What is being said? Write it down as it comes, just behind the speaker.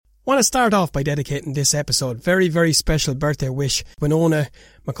want to start off by dedicating this episode, very, very special birthday wish, Winona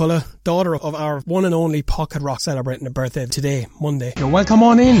McCullough, daughter of our one and only Pocket Rock, celebrating her birthday today, Monday. You're welcome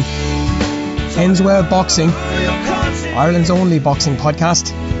on in. Enswell Boxing, Ireland's only boxing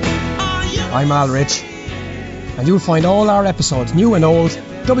podcast. I'm Al Rich, and you'll find all our episodes, new and old,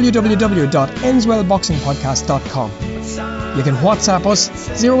 www.enswellboxingpodcast.com. You can WhatsApp us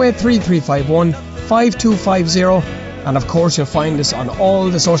 083351 5250, and of course you'll find us on all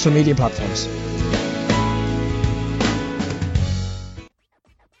the social media platforms.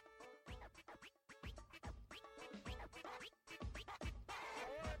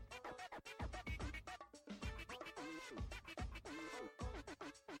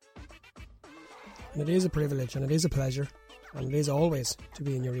 And it is a privilege and it is a pleasure and it is always to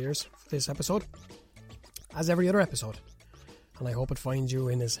be in your ears for this episode, as every other episode. And I hope it finds you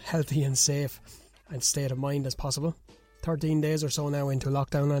in as healthy and safe and state of mind as possible. 13 days or so now into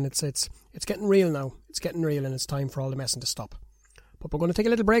lockdown, and it's getting real now. It's getting real, and it's time for all the messing to stop. But we're going to take a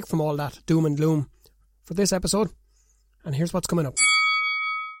little break from all that doom and gloom for this episode, and here's what's coming up.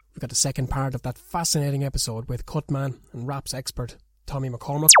 We've got the second part of that fascinating episode with cutman and raps expert Tommy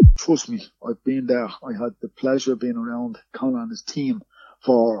McCormack. Trust me, I've been there. I had the pleasure of being around Conor and his team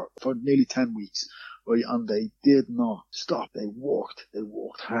for nearly 10 weeks. Right, and they did not stop. They worked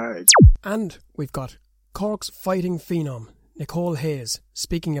hard. And we've got Cork's fighting phenom, Nicole Hayes,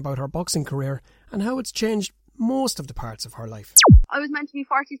 speaking about her boxing career and how it's changed most of the parts of her life. I was meant to be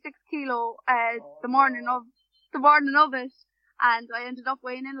 46 kilo the morning of it, and I ended up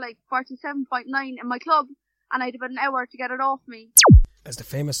weighing in like 47.9 in my club, and I had about an hour to get it off me. As the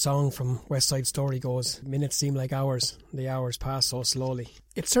famous song from West Side Story goes, minutes seem like hours, the hours pass so slowly.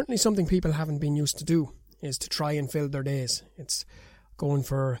 It's certainly something people haven't been used to do, is to try and fill their days. It's going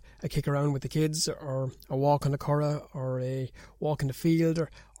for a kick around with the kids, or a walk on the Curragh, or a walk in the field,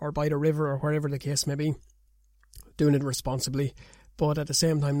 or by the river, or wherever the case may be. Doing it responsibly, but at the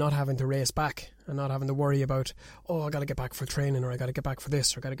same time not having to race back and not having to worry about, I got to get back for training, or I got to get back for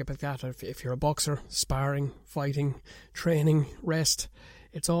this, or I got to get back that. If you're a boxer, sparring, fighting, training, rest,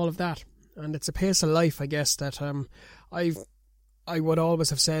 it's all of that. And it's a pace of life, I guess, that I would always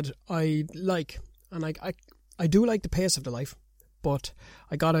have said I like. And I do like the pace of the life, but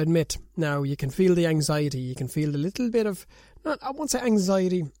I got to admit, now you can feel the anxiety, you can feel a little bit of, I won't say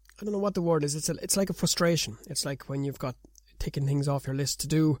anxiety, I don't know what the word is, it's like a frustration. It's like when you've got ticking things off your list to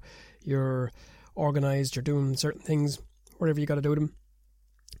do, you're organised, you're doing certain things, whatever you got to do them,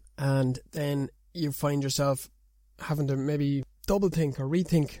 and then you find yourself having to maybe double think or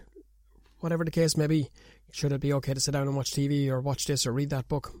rethink, whatever the case may be. Should it be okay to sit down and watch TV or watch this or read that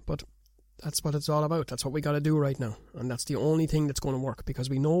book? But that's what it's all about. That's what we got to do right now, and that's the only thing that's going to work,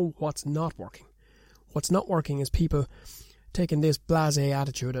 because we know what's not working. What's not working is people taking this blasé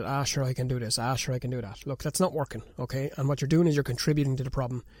attitude at, sure I can do this, sure I can do that. Look, that's not working, okay? And what you're doing is you're contributing to the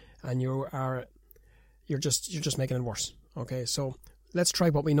problem, and you're just making it worse, okay? So let's try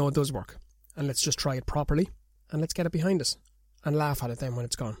what we know does work, and let's just try it properly, and let's get it behind us and laugh at it then when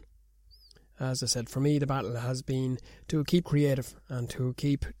it's gone. As I said, for me the battle has been to keep creative and to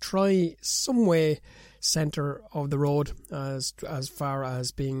try some way centre of the road as far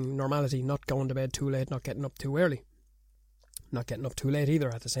as being normality, not going to bed too late, not getting up too early. Not getting up too late either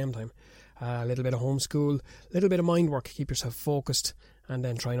at the same time. A little bit of homeschool, a little bit of mind work, keep yourself focused, and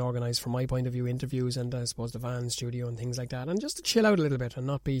then try and organise, from my point of view, interviews and I suppose the van studio and things like that, and just to chill out a little bit and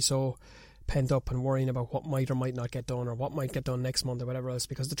not be so pent up and worrying about what might or might not get done, or what might get done next month or whatever else,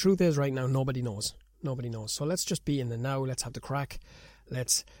 because the truth is right now nobody knows. So let's just be in the now, let's have the crack,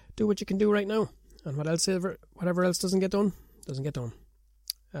 let's do what you can do right now, and whatever else doesn't get done.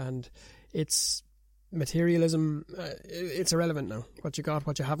 And it's materialism, it's irrelevant now. What you got,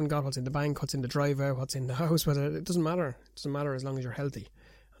 what you haven't got, what's in the bank, what's in the driveway, what's in the house, it doesn't matter. It doesn't matter as long as you're healthy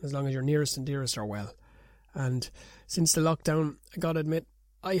and as long as your nearest and dearest are well. And since the lockdown, I gotta admit,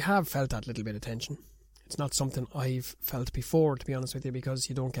 I have felt that little bit of tension. It's not something I've felt before, to be honest with you, because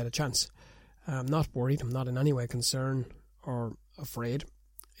you don't get a chance. I'm not worried, I'm not in any way concerned or afraid.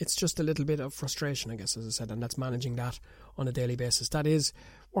 It's just a little bit of frustration, I guess, as I said, and that's managing that on a daily basis. That is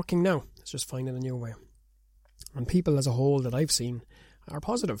working now. It's just finding a new way. And people as a whole that I've seen are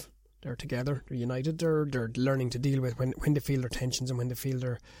positive. They're together, they're united, they're learning to deal with when they feel their tensions and when they feel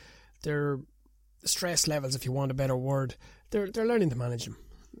their stress levels, if you want a better word. They're learning to manage them.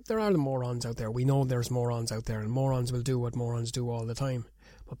 There are the morons out there. We know there's morons out there, and morons will do what morons do all the time.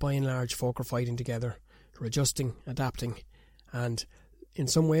 But by and large, folk are fighting together. They're adjusting, adapting, and in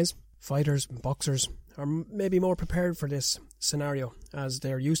some ways, fighters, boxers are maybe more prepared for this scenario, as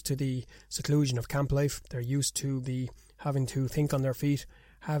they're used to the seclusion of camp life. They're used to the having to think on their feet,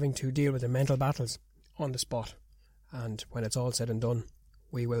 having to deal with their mental battles on the spot. And when it's all said and done,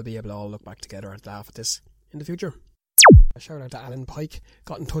 we will be able to all look back together and laugh at this in the future. A shout out to Alan Pike,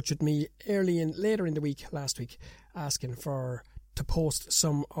 got in touch with me later in the week, last week, asking to post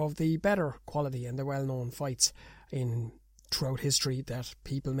some of the better quality and the well-known fights throughout history that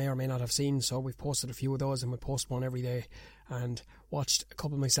people may or may not have seen. So we've posted a few of those, and we'll post one every day. And watched a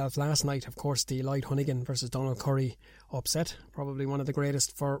couple myself last night. Of course, the Lloyd Honeyghan versus Donald Curry upset, probably one of the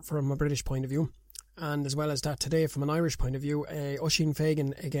greatest from a British point of view. And as well as that, today from an Irish point of view, Oisin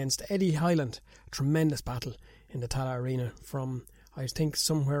Fagan against Eddie Hyland. Tremendous battle in the Tala Arena from, I think,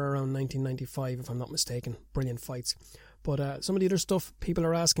 somewhere around 1995, if I'm not mistaken. Brilliant fights. But some of the other stuff people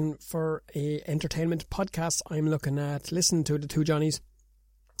are asking for entertainment podcasts. I'm looking at listening to the Two Johnnies.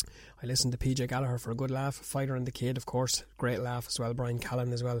 I listened to PJ Gallagher for a good laugh. Fighter and the Kid, of course, great laugh as well. Brian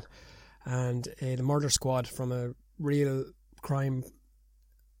Callan as well. And the Murder Squad from a real crime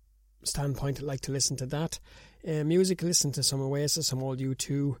standpoint. I'd like to listen to that. Music, listen to some Oasis, some old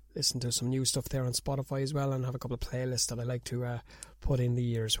U2, listen to some new stuff there on Spotify as well, and have a couple of playlists that I like to put in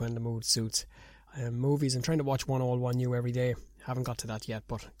the ears when the mood suits. Movies, I'm trying to watch one old, one new every day. Haven't got to that yet,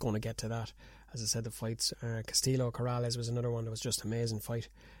 but going to get to that. As I said, the fights, Castillo Corrales was another one that was just an amazing fight.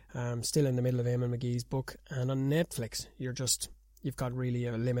 Still in the middle of Eamon McGee's book, and on Netflix you've got really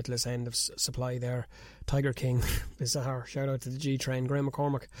a limitless end of supply there. Tiger King, bizarre. Shout out to the G Train, Graham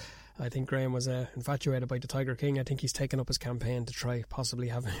McCormack. I think Graham was infatuated by the Tiger King. I think he's taken up his campaign to try possibly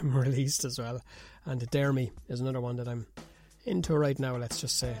have him released as well. And Dare Me is another one that I'm into right now. Let's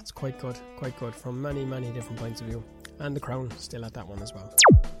just say it's quite good from many different points of view. And The Crown, still at that one as well.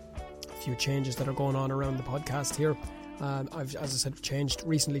 A few changes that are going on around the podcast here. I've, as I said, changed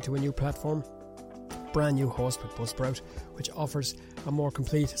recently to a new platform. Brand new host with Buzzsprout, which offers a more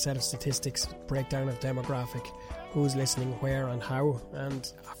complete set of statistics, breakdown of demographic, who's listening, where and how,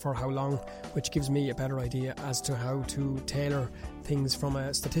 and for how long, which gives me a better idea as to how to tailor things from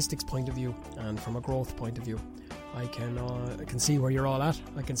a statistics point of view and from a growth point of view. I can see where you're all at.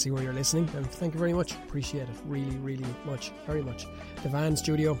 I can see where you're listening, and thank you very much. Appreciate it, really much, very much. The van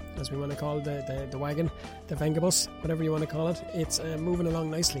studio, as we want to call the wagon, the Vengabus, whatever you want to call it, it's moving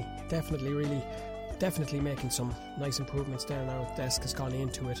along nicely. Definitely making some nice improvements there now. Desk has gone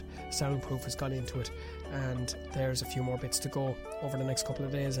into it, soundproof has gone into it, and there's a few more bits to go over the next couple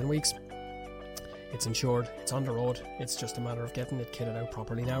of days and weeks. It's insured, it's on the road. It's just a matter of getting it kitted out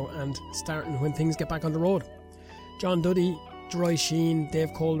properly now and starting when things get back on the road. John Duddy, Dry Sheen,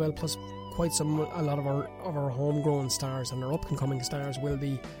 Dave Coldwell, plus a lot of our homegrown stars and our up-and-coming stars will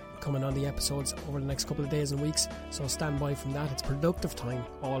be coming on the episodes over the next couple of days and weeks, so stand by from that. It's productive time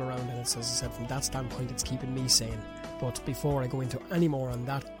all around, and it's, as I said, from that standpoint it's keeping me sane. But before I go into any more on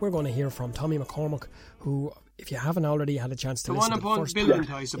that, we're going to hear from Tommy McCormack, who, if you haven't already had a chance to listen to the first part,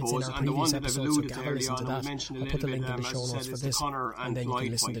 I suppose, and the one that I've alluded to earlier on, I mentioned a I'll put the little link bit, in the show notes for this, Conor and then you Floyd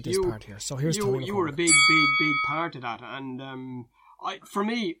can listen fight. to this part here. So here's Tommy McCormack. You were a big part of that, and for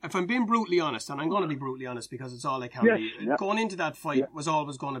me, if I'm being brutally honest, and I'm going to be brutally honest because it's all I can be, going into that fight was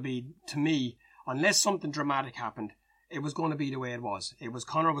always going to be, to me, unless something dramatic happened, it was going to be the way it was. It was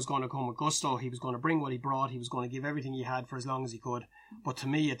Conor was going to come with gusto, he was going to bring what he brought, he was going to give everything he had for as long as he could. But to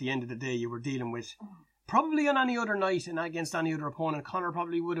me, at the end of the day, you were dealing with, probably on any other night and against any other opponent, Conor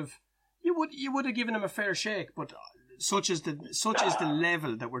probably would have given him a fair shake, but such is the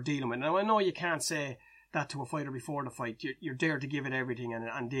level that we're dealing with. Now, I know you can't say that to a fighter before the fight. You're there to give it everything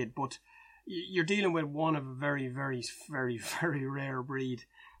and did, but you're dealing with one of a very, very, very, very rare breed.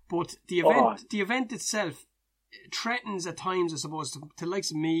 But the event itself threatens at times, I suppose, to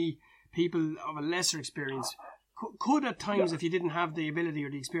likes of me, people of a lesser experience, could at times, if you didn't have the ability or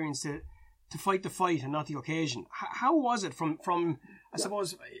the experience to fight the fight and not the occasion. How was it from I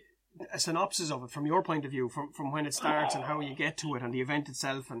suppose, a synopsis of it from your point of view, from when it starts and how you get to it and the event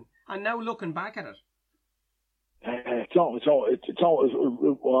itself, and now looking back at it? It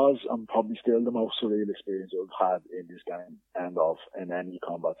was and probably still the most surreal experience I've had in this game and in any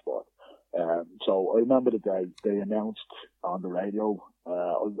combat sport. So I remember the day they announced on the radio,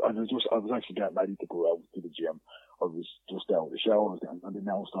 and I was actually getting ready to go out to the gym. I was just out of the shower, and they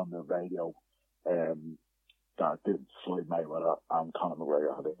announced on the radio that Floyd Mayweather and Conor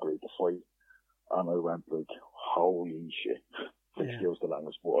McGregor had agreed to fight, and I went like, holy shit! Excuse the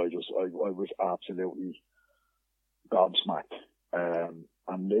language, but I was absolutely gobsmacked.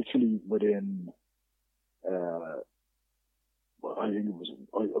 And literally within, I think it was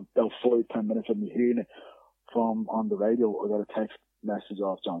about 5-10 minutes of me hearing it from on the radio, I got a text message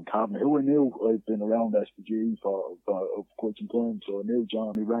off John Kavanagh, who I knew. I'd been around SPG for quite some time, so I knew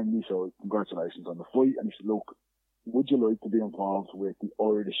John. He rang me, so congratulations on the fight, and he said, look, would you like to be involved with the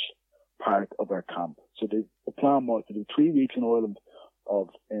Irish part of our camp? So the plan was to do 3 weeks in Ireland of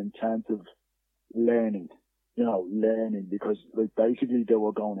intensive learning, because like basically they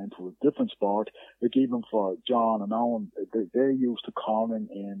were going into a different sport. Like even for John and Owen, they're used to cornering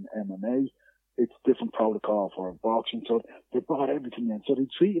in MMA. It's different protocol for boxing, so they brought everything in. So they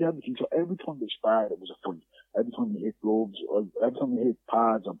treated everything. So every time they sparred, it was a fight. Every time they hit gloves, or every time they hit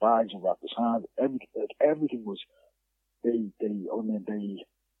pads or bags and wrapped his hands, everything was. They didn't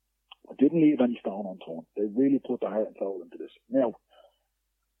leave any stone unturned. They really put their heart and soul into this. Now,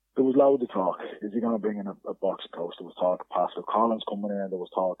 there was loads of talk. Is he going to bring in a boxing coach? There was talk of Pascal Collins coming in. There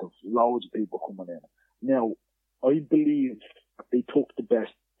was talk of loads of people coming in. Now, I believe they took the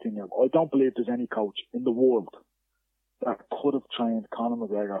best thing out. I don't believe there's any coach in the world that could have trained Conor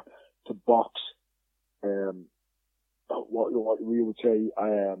McGregor to box, what we would say,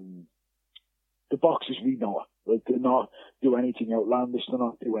 the boxers we know. Like, did not do anything outlandish, did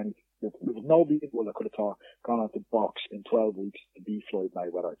not do anything. There was no people that could have taught Conor to box in 12 weeks to be Floyd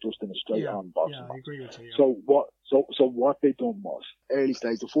Mayweather, just in a straight-on boxing. Yeah, I agree with you. Yeah. So what they done was, early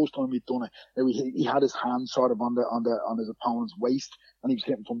stage, the first time he'd done it, he had his hand sort of on his opponent's waist, and he was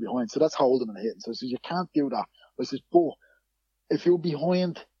hitting from behind. So that's holding and hitting. So he says, you can't do that. I says, but if you're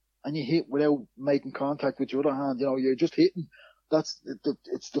behind and you hit without making contact with your other hand, you're just hitting.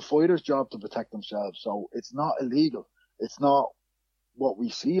 It's the fighter's job to protect themselves. So it's not illegal. It's not what we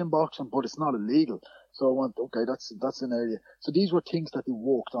see in boxing, but it's not illegal. So I went, okay, that's an area. So these were things that they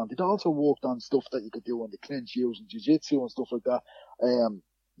worked on. They'd also worked on stuff that you could do on the clinch using jiu-jitsu and stuff like that.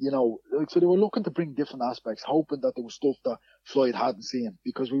 So they were looking to bring different aspects, hoping that there was stuff that Floyd hadn't seen,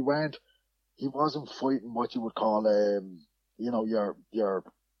 because he wasn't fighting what you would call, your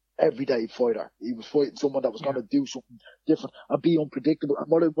everyday fighter. He was fighting someone that was going to do something different and be unpredictable. And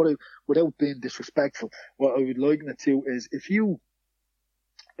without being disrespectful, what I would liken it to is if you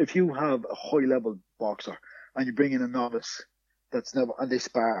have a high level boxer and you bring in a novice and they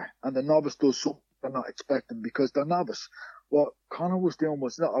spar, and the novice does something they're not expecting because they're novice. What Conor was doing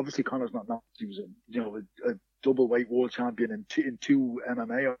was, obviously Conor's not novice. He was a double weight world champion in two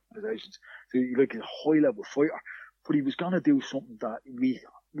MMA organizations. So you're like a high level fighter, but he was going to do something that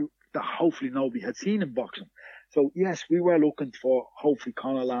that hopefully nobody had seen in boxing. So yes, we were looking for, hopefully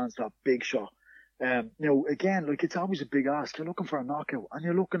Conor lands that big shot. Again, like, it's always a big ask. You're looking for a knockout, and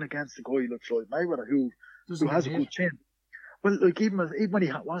you're looking against a guy like Floyd Mayweather who has a good chin. Well, like, even when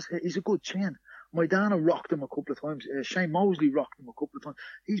he was hit, he's a good chin. Maidana rocked him a couple of times. Shane Mosley rocked him a couple of times.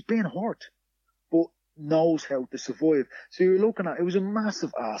 He's been hurt, but knows how to survive. So you're looking at, it was a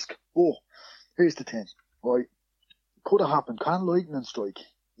massive ask. But here's the thing, right? Could have happened. Can lightning strike?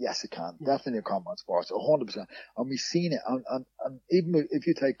 Yes, it can. Definitely in combat sports, 100%. And we've seen it. And even if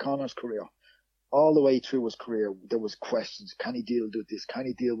you take Conor's career, all the way through his career, there was questions. Can he deal with this? Can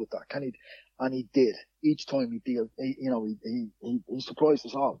he deal with that? And he did. Each time he surprised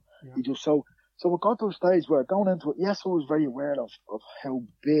us all. Yeah. He just so we got to a stage where going into it, yes, I was very aware of how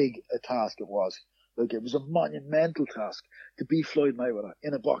big a task it was. Like, it was a monumental task to beat Floyd Mayweather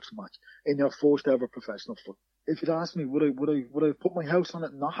in a boxing match in your first ever professional fight. If you'd asked me, would I put my house on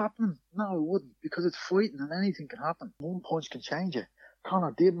it not happening? No, I wouldn't, because it's fighting and anything can happen. One punch can change it.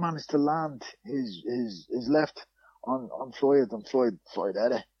 Conor did manage to land his left on Floyd, and Floyd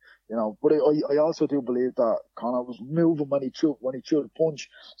Eddie, But I also do believe that Conor was moving when he threw the punch,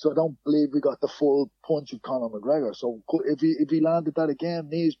 so I don't believe we got the full punch of Conor McGregor. So if he landed that again,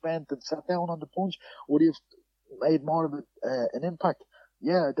 knees bent and sat down on the punch, would he have made more of an impact?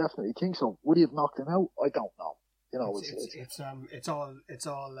 Yeah, I definitely think so. Would he have knocked him out? I don't know. It's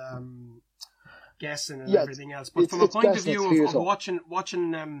all guessing and everything else. But from a point of view of watching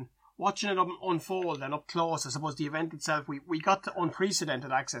it unfold and up close, I suppose the event itself, we got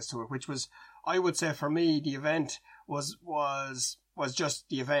unprecedented access to it, which was, I would say, for me, the event was just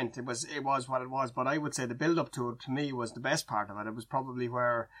the event. It was what it was. But I would say the build up to it, to me, was the best part of it. It was probably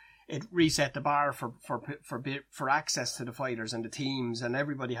where it reset the bar for access to the fighters and the teams, and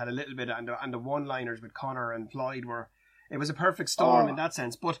everybody had a little bit, and the one-liners with Conor and Floyd it was a perfect storm in that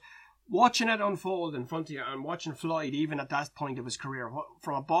sense. But watching it unfold in front of you and watching Floyd, even at that point of his career,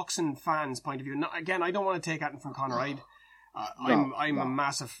 from a boxing fan's point of view, again, I don't want to take that from Conor. I'm a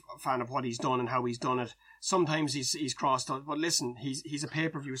massive fan of what he's done and how he's done it. Sometimes he's crossed out, but listen, he's a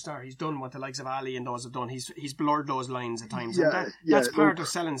pay-per-view star. He's done what the likes of Ali and those have done. He's blurred those lines at times. And that's part of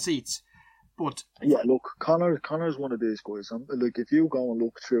selling seats. But yeah, look, Conor's one of these guys. Like, if you go and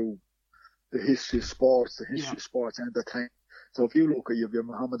look through the history of sports, entertainment. So if you look at, you have your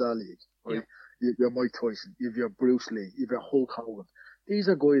Muhammad Ali, right? Yeah. You have your Mike Tyson, you have your Bruce Lee, you have your Hulk Hogan. These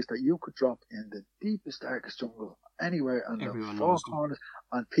are guys that you could drop in the deepest, darkest jungle, anywhere, and the four corners,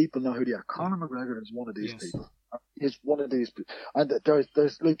 and people know who they are. Conor McGregor is one of these people. He's one of these people. And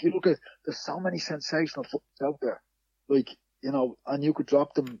there's like, you look at, there's so many sensational fighters out there. Like, you know, and you could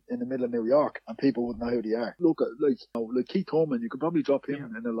drop them in the middle of New York and people wouldn't know who they are. Look at, like, you know, like Keith Thurman, you could probably drop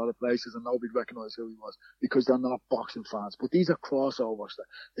him in a lot of places and nobody'd recognise who he was because they're not boxing fans. But these are crossovers that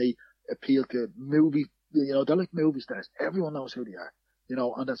they appeal to movie, you know, they're like movie stars. Everyone knows who they are, you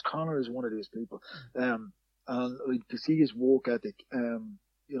know, and that's Conor is one of these people. And like, to see his work ethic,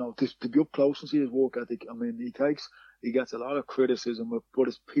 you know, to be up close and see his work ethic, I mean, he gets a lot of criticism, but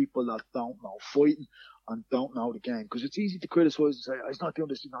it's people that don't know fighting and don't know the game. Because it's easy to criticise and say, oh, he's not doing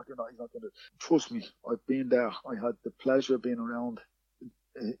this, he's not doing that, he's not doing it. Trust me, I've been there. I had the pleasure of being around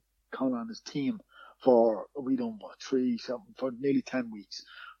Conor and his team for nearly 10 weeks,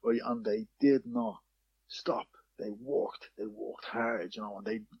 right? And they did not stop. They worked hard, you know, and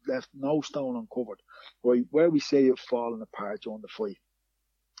they left no stone uncovered. Right? Where we see it falling apart during the fight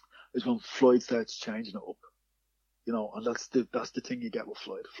is when Floyd starts changing it up. You know, and that's the thing you get with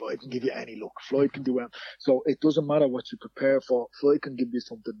Floyd. Floyd can give you any look. Floyd can do anything. So it doesn't matter what you prepare for. Floyd can give you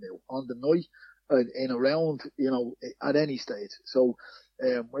something new on the night and in a round, you know, at any stage. So,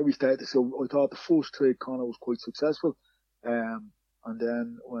 where we started, so I thought the first trade Conor was quite successful. And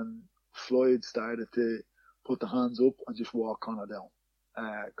then when Floyd started to put the hands up and just walk Conor down,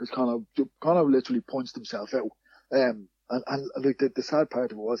 cause Conor literally punched himself out. And like the sad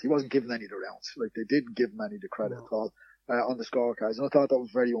part of it was he wasn't given any of the rounds. Like they didn't give him any of the credit at all on the scorecards, and I thought that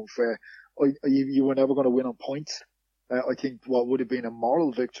was very unfair. You were never going to win on points. I think what would have been a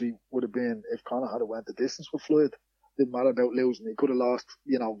moral victory would have been if Conor had went the distance with Floyd. Didn't matter about losing; he could have lost,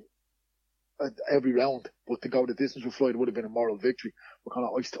 you know, every round. But to go the distance with Floyd would have been a moral victory. But Conor,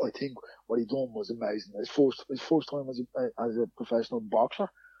 I think what he done was amazing. His first time as a professional boxer.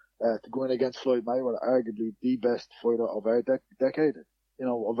 To go in against Floyd Mayweather, arguably the best fighter of our decade, you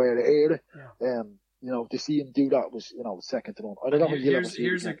know, of our era. Yeah. You know, to see him do that was, you know, second to none. I don't know if you'll ever see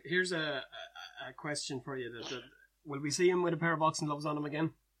it again. Here's a question for you. That will we see him with a pair of boxing gloves on him again?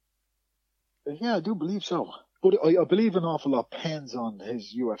 Yeah, I do believe so. But I believe an awful lot depends on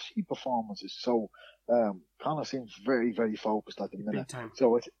his UFC performances. So, Conor seems very, very focused at the minute. Big time.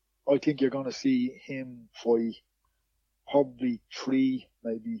 So I think you're going to see him fight probably two,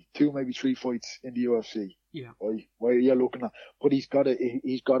 maybe three fights in the UFC. Yeah. Right? Where you're looking at, but he's got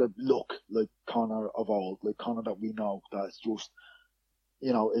to look like Conor of old, like Conor that we know, that's just,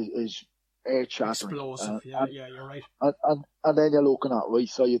 you know, is earth-shattering. Explosive, yeah, you're right. And then you're looking at, right,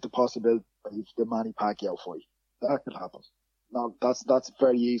 so you have the possibility of the Manny Pacquiao fight. That could happen. Now, that's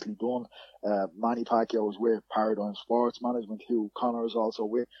very easily done. Manny Pacquiao is with Paradigm Sports Management, who Conor is also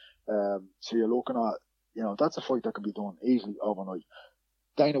with. So you're looking at, you know, that's a fight that can be done easily overnight.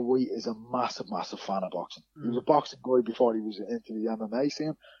 Dana White is a massive, massive fan of boxing. He was a boxing guy before he was into the MMA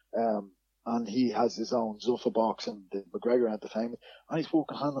scene. And he has his own Zuffa Boxing, the McGregor Entertainment, and he's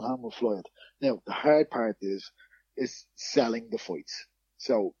working hand in hand with Floyd. Now, the hard part is selling the fights.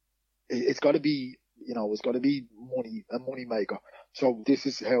 So, it's got to be, you know, it's got to be a money maker. So this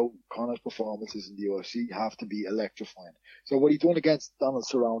is how Conor's performances in the UFC have to be electrifying. So what he done against Donald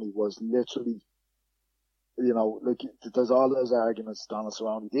Cerrone was literally, you know, like, there's all those arguments, Donald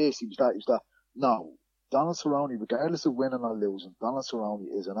Cerrone this, he was that. No, Donald Cerrone, regardless of winning or losing, Donald Cerrone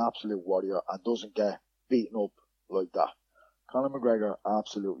is an absolute warrior and doesn't get beaten up like that. Conor McGregor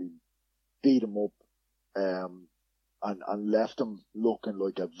absolutely beat him up, and left him looking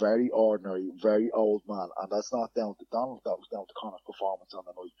like a very ordinary, very old man. And that's not down to Donald, that was down to Conor's performance on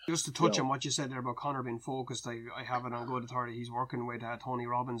the night. Just to touch on what you said there about Conor being focused, I have it on good authority. He's working with Tony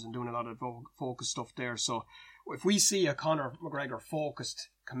Robbins and doing a lot of focus stuff there. So if we see a Conor McGregor focused,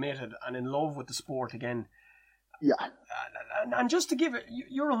 committed, and in love with the sport again, yeah. And just to give it,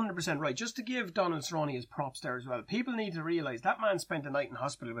 you're 100% right, just to give Donald Cerrone his props there as well. People need to realise that man spent the night in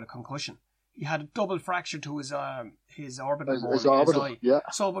hospital with a concussion. He had a double fracture to his orbital bone, his eye. Yeah.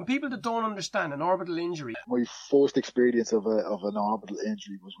 So when people that don't understand an orbital injury, my first experience of an orbital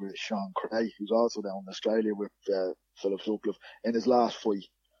injury was with Sean Cray, who's also down in Australia with Philip Sutcliffe in his last fight,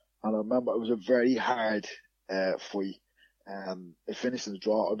 and I remember it was a very hard fight. It finished in a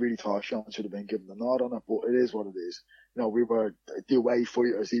draw. I really thought Sean should have been given the nod on it, but it is what it is. You know, we were the away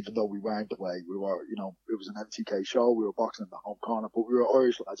fighters, even though we weren't away. We were, you know, it was an MTK show. We were boxing in the home corner, but we were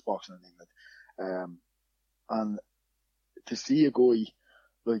Irish lads boxing in England. And to see a guy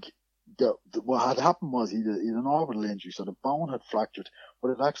like what had happened was he had an orbital injury, so the bone had fractured,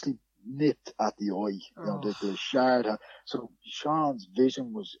 but it actually nipped at the eye. You know, the shard. So Sean's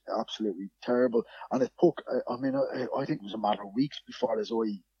vision was absolutely terrible, and it took. I think it was a matter of weeks before his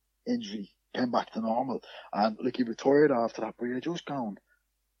eye injury came back to normal, and like he retired after that. But you're just going,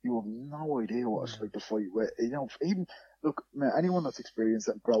 you have no idea what it's like to fight with. You know, even look, man, anyone that's experienced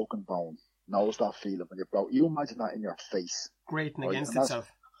a broken bone knows that feeling when you're broke. You imagine that in your face, grating against itself.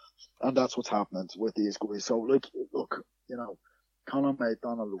 And that's what's happening with these guys. So, like, look, you know, Conor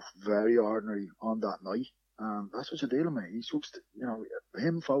McDonald looked very ordinary on that night. And that's what you're dealing with. He's just, you know,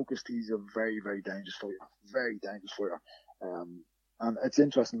 him focused, he's a very, very dangerous fighter. Very dangerous fighter. And it's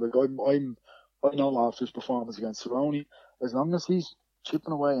interesting. Like, I know after his performance against Cerrone, as long as he's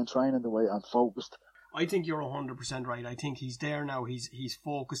chipping away and training the way and focused. I think you're 100% right. I think he's there now. He's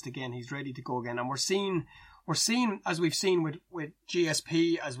focused again. He's ready to go again. And we're seeing, as we've seen with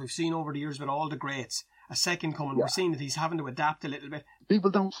GSP, as we've seen over the years with all the greats, a second coming. Yeah. We're seeing that he's having to adapt a little bit. People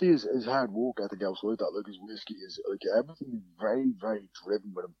don't see his hard work ethic outside that. Like his whiskey is, like, everything is very, very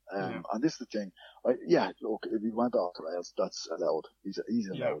driven with him. And this is the thing. Look, if he went off the rails, that's allowed. He's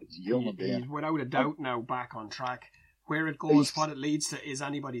allowed. He's a human being. He's without a doubt now back on track. Where it goes, what it leads to, is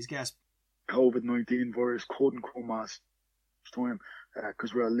anybody's guess. COVID-19 virus couldn't come as time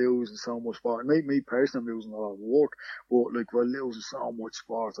because we're losing so much sport. Me personally, I'm losing a lot of work, but like we're losing so much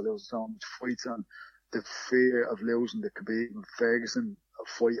sport, we're losing so much fights, and the fear of losing the Khabib and Ferguson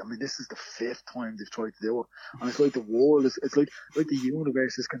fight. I mean, this is the 5th time they've tried to do it, and it's like the world is, it's like the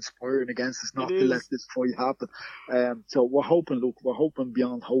universe is conspiring against us not to let this fight happen. So we're hoping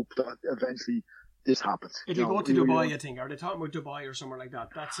beyond hope that eventually this happens. It'll go to Dubai, I think. Are they talking about Dubai or somewhere like that?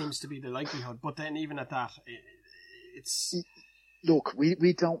 That seems to be the likelihood. But then even at that, it's... Look,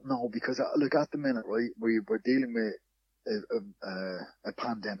 we don't know, because look, at the minute, right, we're dealing with a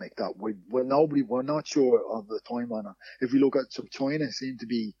pandemic that we're not sure of the timeline. If we look at, so China seemed to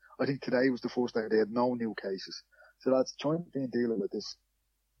be, I think today was the first day they had no new cases. So that's China been dealing with this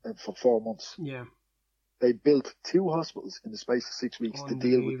for 4 months. Yeah. They built 2 hospitals in the space of 6 weeks to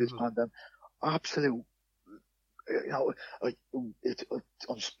deal with this pandemic. Absolute, you know,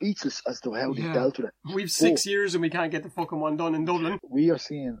 I'm speechless as to how they dealt with it. We've 6 years and we can't get the fucking one done in Dublin. We are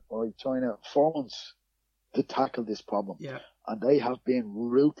seeing, right, China 4 months to tackle this problem. Yeah. And they have been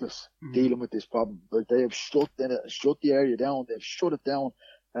ruthless dealing with this problem. Like, they have shut the area down. They've shut it down.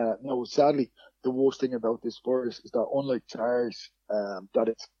 No, sadly, the worst thing about this virus is that, unlike SARS, that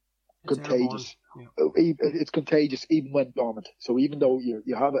it's contagious. Yeah. It's contagious even when dormant. So even though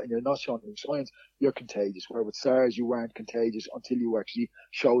you have it and you're not showing any signs, you're contagious. Where with SARS, you weren't contagious until you actually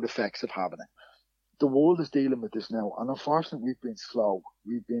showed effects of having it. The world is dealing with this now, and unfortunately, we've been slow.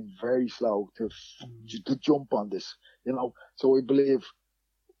 We've been very slow to jump on this. You know, so we believe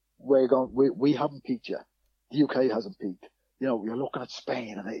we haven't peaked yet. The UK hasn't peaked. You know, you're looking at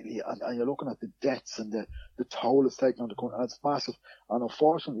Spain and Italy, and you're looking at the deaths and the toll it's taking on the country, and it's massive. And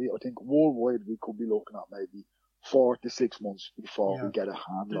unfortunately, I think worldwide we could be looking at maybe 4 to 6 months before we get a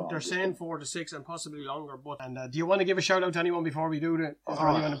handle on it. They're saying 4 to 6 and possibly longer. But do you want to give a shout out to anyone before we do it? Is there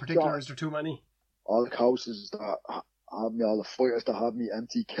anyone in particular? Is there too many? All the coaches that have me, all the fighters that have me,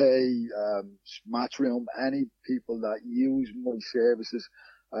 MTK, Matchroom, any people that use my services.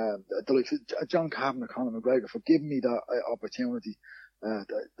 Like John Cavan and Conor McGregor for giving me that opportunity.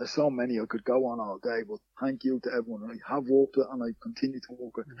 There's so many I could go on all day, but thank you to everyone. I have worked with and I continue to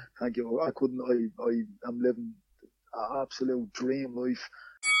work with. Thank you. I am living an absolute dream life.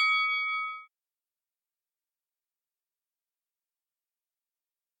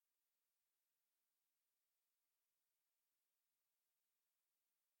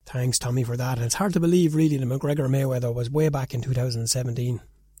 Thanks, Tommy, for that. And it's hard to believe, really, that McGregor-Mayweather was way back in 2017.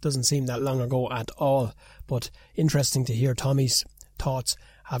 Doesn't seem that long ago at all. But interesting to hear Tommy's thoughts,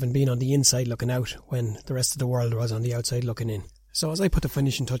 having been on the inside looking out when the rest of the world was on the outside looking in. So as I put the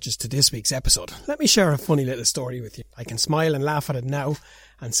finishing touches to this week's episode, let me share a funny little story with you. I can smile and laugh at it now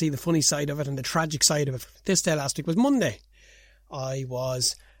and see the funny side of it and the tragic side of it. This day last week was Monday. I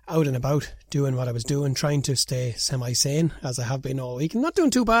was out and about doing what I was doing, trying to stay semi-sane as I have been all week. I'm not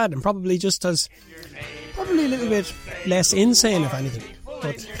doing too bad, and probably a little bit less insane if anything,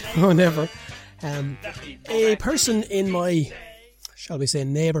 but whatever. A person in my, shall we say,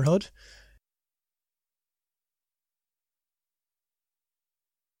 neighbourhood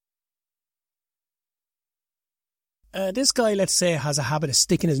this guy, let's say, has a habit of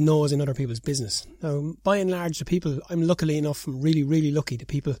sticking his nose in other people's business. Now, by and large, the people, I'm luckily enough, I'm really, really lucky, the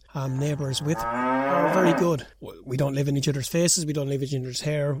people I'm neighbours with are very good. We don't live in each other's faces, we don't live in each other's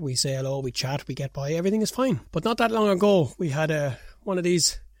hair, we say hello, we chat, we get by, everything is fine. But not that long ago, we had one of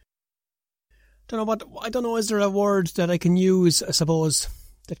these, I don't know, is there a word that I can use? I suppose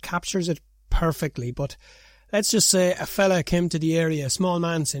that captures it perfectly. But let's just say a fella came to the area, small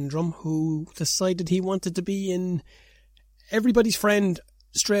man syndrome, who decided he wanted to be in everybody's friend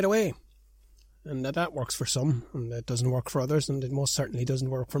straight away. And that works for some, and it doesn't work for others, and it most certainly doesn't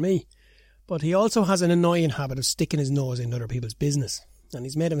work for me. But he also has an annoying habit of sticking his nose into other people's business. And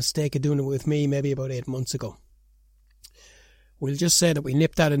he's made a mistake of doing it with me maybe about 8 months ago. We'll just say that we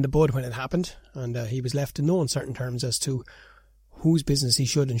nipped that in the bud when it happened, and he was left to no uncertain terms as to whose business he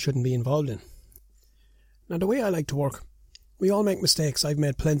should and shouldn't be involved in. Now, the way I like to work, we all make mistakes. I've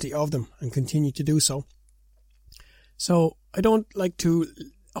made plenty of them and continue to do so. So I don't like to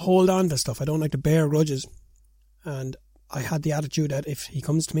hold on to stuff. I don't like to bear grudges. And I had the attitude that if he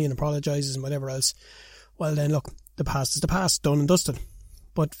comes to me and apologises and whatever else, well then look, the past is the past, done and dusted.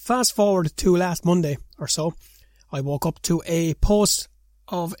 But fast forward to last Monday or so, I woke up to a post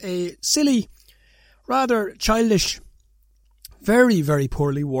of a silly, rather childish, very, very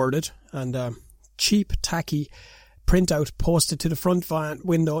poorly worded and cheap, tacky printout posted to the front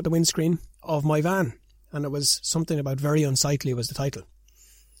window, the windscreen of my van. And it was something about very unsightly was the title.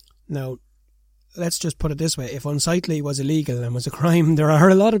 Now, let's just put it this way. If unsightly was illegal and was a crime, there are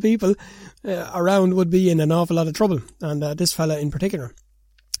a lot of people around would be in an awful lot of trouble. And this fella in particular.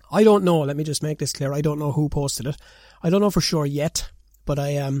 I don't know, let me just make this clear. I don't know who posted it. I don't know for sure yet, but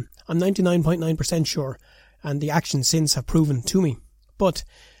I'm 99.9% sure. And the actions since have proven to me. But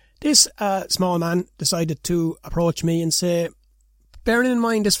this small man decided to approach me and say, bearing in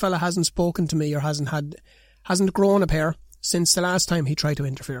mind this fella hasn't spoken to me or hasn't grown a pair since the last time he tried to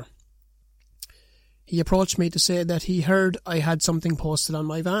interfere. He approached me to say that he heard I had something posted on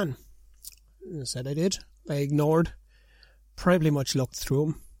my van. I said I did. I ignored, pretty much looked through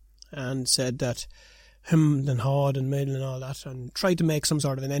him and said that him and hawed and middle and all that, and tried to make some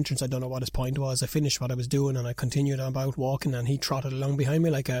sort of an entrance. I don't know what his point was. I finished what I was doing and I continued about walking, and he trotted along behind me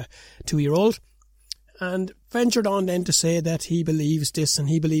like a 2-year-old and ventured on then to say that he believes this and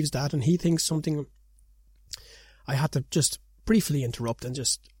he believes that and he thinks something. I had to just briefly interrupt and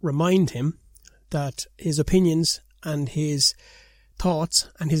just remind him that his opinions and his thoughts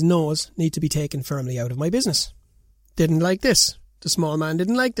and his nose need to be taken firmly out of my business. Didn't like this. The small man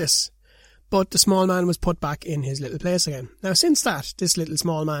didn't like this. But the small man was put back in his little place again. Now, since that, this little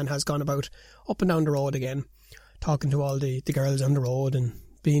small man has gone about up and down the road again, talking to all the girls on the road and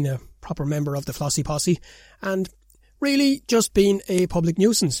being a proper member of the Flossie Posse, and really just being a public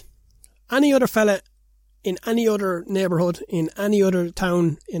nuisance. Any other fella in any other neighbourhood, in any other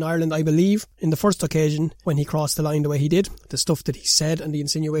town in Ireland, I believe, in the first occasion when he crossed the line the way he did, the stuff that he said and the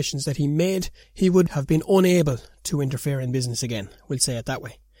insinuations that he made, he would have been unable to interfere in business again. We'll say it that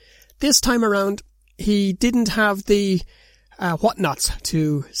way. This time around, he didn't have the whatnots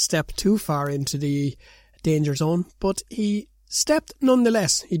to step too far into the danger zone, but he stepped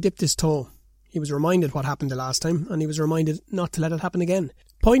nonetheless. He dipped his toe. He was reminded what happened the last time, and he was reminded not to let it happen again.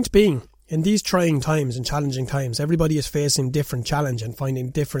 Point being, in these trying times and challenging times, everybody is facing different challenge and finding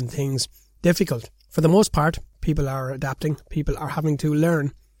different things difficult. For the most part, people are adapting, people are having to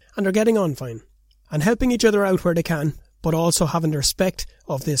learn, and they're getting on fine. And helping each other out where they can, but also having the respect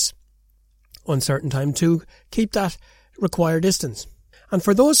of this uncertain time to keep that required distance. And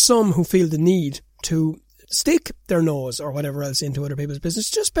for those some who feel the need to stick their nose or whatever else into other people's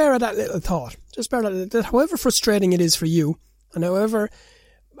business, just bear that little thought. Just bear that however frustrating it is for you, and however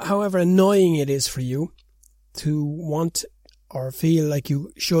annoying it is for you to want or feel like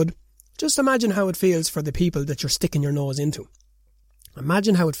you should, just imagine how it feels for the people that you're sticking your nose into.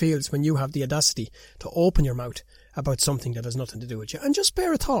 Imagine how it feels when you have the audacity to open your mouth about something that has nothing to do with you, and just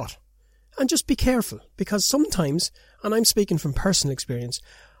bear a thought. And just be careful, because sometimes, and I'm speaking from personal experience,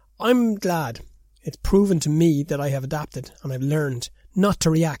 I'm glad it's proven to me that I have adapted and I've learned not to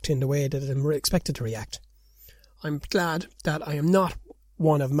react in the way that I'm expected to react. I'm glad that I am not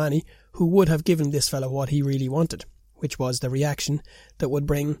one of many who would have given this fellow what he really wanted, which was the reaction that would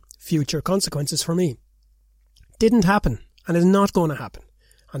bring future consequences for me. Didn't happen, and is not going to happen.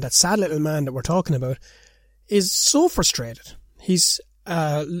 And that sad little man that we're talking about is so frustrated. He's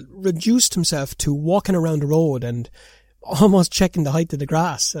reduced himself to walking around the road and almost checking the height of the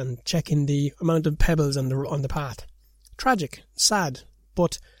grass and checking the amount of pebbles on the path. Tragic, sad,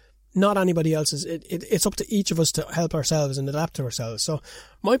 but not anybody else's. It's up to each of us to help ourselves and adapt to ourselves. So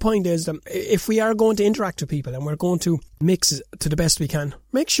my point is that if we are going to interact with people and we're going to mix it to the best we can,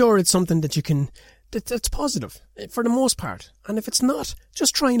 make sure it's something that you can, that's positive for the most part. And if it's not,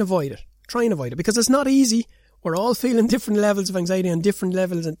 just try and avoid it. Try and avoid it, because it's not easy. We're all feeling different levels of anxiety on different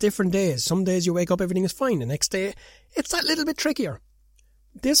levels at different days. Some days you wake up, everything is fine. The next day, it's that little bit trickier.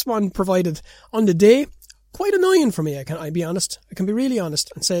 This one provided, on the day, quite annoying for me. I'd be honest. I can be really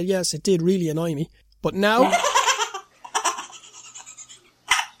honest and say, yes, it did really annoy me. But now...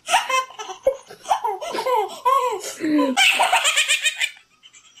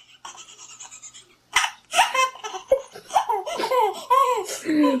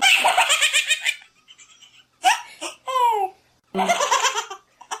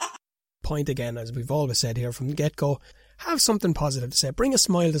 Point again, as we've always said here from the get-go, have something positive to say. Bring a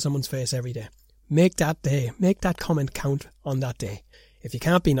smile to someone's face every day. Make that comment count on that day. If you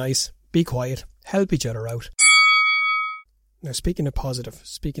can't be nice, be quiet, help each other out. Now, speaking of positive,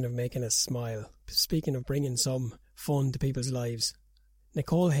 speaking of making a smile, speaking of bringing some fun to people's lives,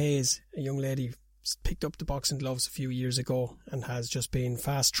 Nicole Hayes, a young lady, picked up the boxing gloves a few years ago and has just been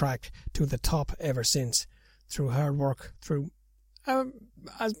fast-tracked to the top ever since through hard work, through,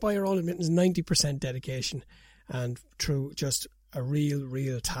 as by her own admittance, 90% dedication and through just a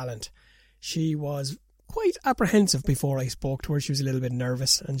real talent. She was quite apprehensive before I spoke to her. She was a little bit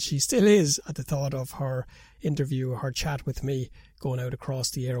nervous, and she still is at the thought of her interview, her chat with me going out across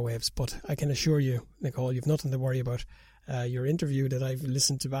the airwaves. But I can assure you, Nicole, you've nothing to worry about. Your interview that I've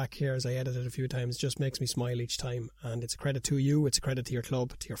listened to back here as I edited a few times just makes me smile each time, and it's a credit to you, it's a credit to your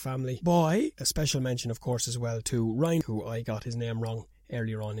club, to your family. Boy, a special mention of course as well to Ryan, who I got his name wrong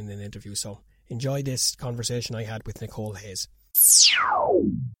earlier on in the interview. So enjoy this conversation I had with Nicole Hayes.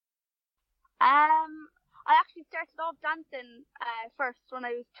 I actually started off dancing first when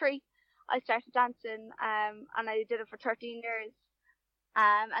I was 3. I started dancing and I did it for 13 years.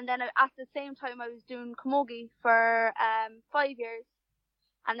 And then at the same time I was doing camogie for 5 years.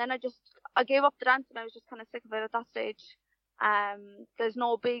 And then I gave up the dancing. I was just kind of sick of it at that stage. There's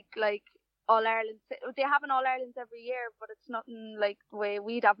no big like All-Ireland. They have an All-Ireland every year, but it's nothing like the way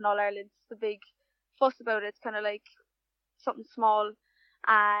we'd have an All-Ireland. It's a big fuss about it. It's kind of like something small.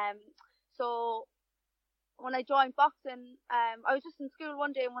 So when I joined boxing, I was just in school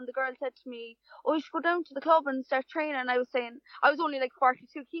one day and when the girl said to me, oh, you should go down to the club and start training. I was saying, I was only like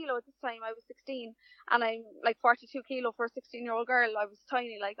 42 kilo at this time. I was 16 and I'm like 42 kilo for a 16-year-old girl. I was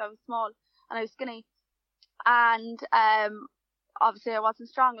tiny, like I was small and I was skinny. And obviously I wasn't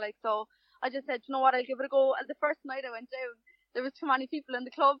strong, like, so I just said, you know what, I'll give it a go. And the first night I went down, there was too many people in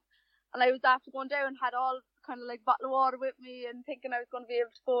the club and I was after going down, had all kind of like bottle of water with me and thinking I was going to be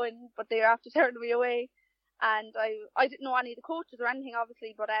able to go in, but they were after turning me away. And I didn't know any of the coaches or anything,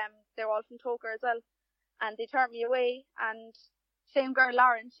 obviously, but they were all from Toker as well. And they turned me away. And same girl,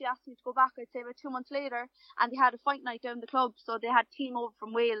 Lauren, she asked me to go back, I'd say about 2 months later. And they had a fight night down the club. So they had a team over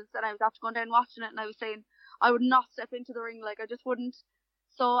from Wales. And I was after going down watching it. And I was saying I would not step into the ring. Like, I just wouldn't.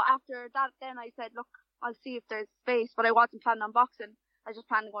 So after that, then I said, look, I'll see if there's space. But I wasn't planning on boxing. I just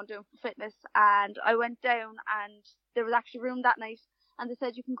planned on doing for fitness. And I went down and there was actually room that night. And they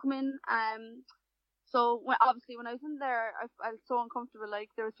said, you can come in. So obviously when I was in there, I was so uncomfortable. Like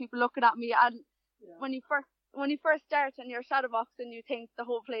there was people looking at me, and when you first start and you're shadow boxing, you think the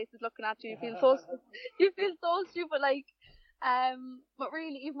whole place is looking at you. You feel so stupid. Like, but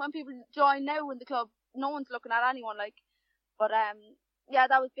really, even when people join now in the club, no one's looking at anyone. Like, but yeah,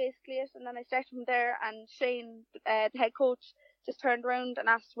 that was basically it. And then I started from there, and Shane, the head coach, just turned around and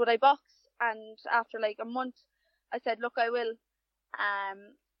asked would I box. And after like a month, I said, look, I will.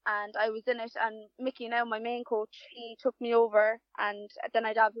 And I was in it, and Mickey, now my main coach, he took me over, and then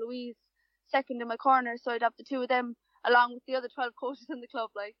I'd have Louise second in my corner, so I'd have the two of them along with the other 12 coaches in the club.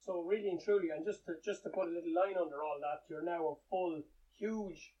 Like, so really and truly, and just to put a little line under all that, you're now a full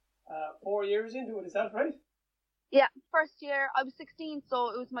huge 4 years into it, is that right? Yeah, first year I was 16, so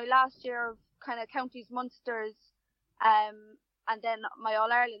it was my last year of kind of counties, Munsters, and then my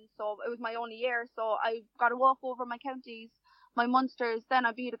All-Ireland, so it was my only year, so I got to walk over my counties, my Munsters. Then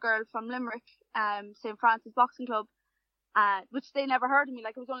I beat a girl from Limerick, St. Francis Boxing Club, which they never heard of me.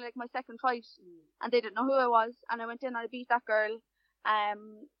 Like, it was only like my second fight, and they didn't know who I was. And I went in and I beat that girl.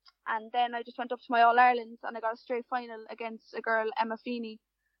 And then I just went up to my All-Irelands and I got a straight final against a girl, Emma Feeney,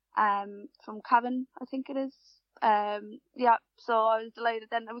 from Cavan, I think it is. Yeah, so I was delighted.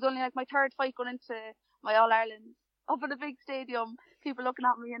 Then it was only like my third fight going into my All-Irelands, up in a big stadium, people looking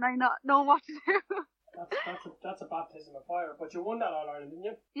at me and I not knowing what to do. That's a baptism of fire. But you won that All-Ireland, didn't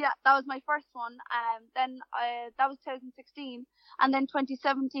you? Yeah, that was my first one. Then that was 2016, and then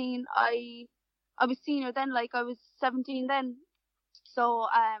 2017 I was senior then, like I was 17 then. So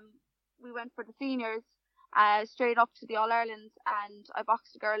we went for the seniors, straight up to the All-Irelands, and I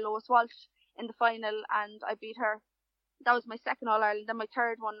boxed a girl, Lois Walsh, in the final, and I beat her. That was my second All-Ireland. Then my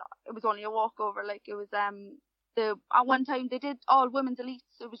third one, it was only a walkover. Like, it was at one time they did all women's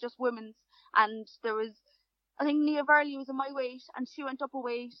elites. It was just women's, and there was I think Nia Verley was in my weight and she went up a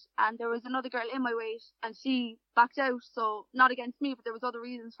weight, and there was another girl in my weight and she backed out, so not against me, but there was other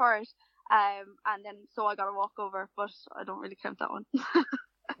reasons for it. And then so I got a walkover, but I don't really count that one.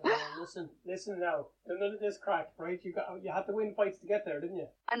 Listen now. None of this crack, right? You had to win fights to get there, didn't you?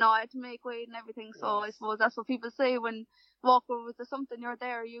 I know, I had to make weight and everything, so yes. I suppose that's what people say when walkovers or something, you're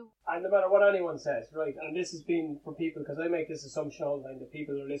there, And no matter what anyone says, right? And this has been for people, because I make this assumption all the time that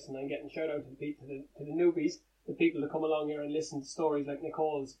people are listening and getting shout out to the newbies, the people that come along here and listen to stories like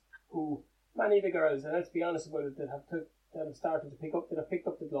Nicole's, who many of the girls, and let's be honest about it, that have started to pick up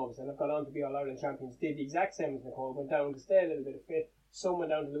the gloves and have gone on to be All-Ireland champions, did the exact same as Nicole, went down to stay a little bit fit, some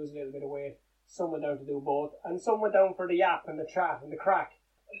went down to lose a little bit of weight, some went down to do both, and some went down for the yap and the chat and the crack.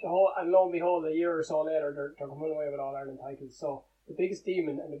 And lo and behold, a year or so later, they're coming away with All-Ireland titles. So the biggest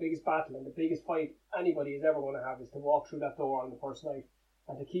demon and the biggest battle and the biggest fight anybody is ever going to have is to walk through that door on the first night,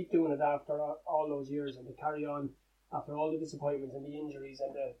 and to keep doing it after all those years, and to carry on after all the disappointments and the injuries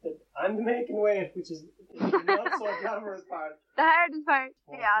and the making weight, which is the not so glamorous part. The hardest part,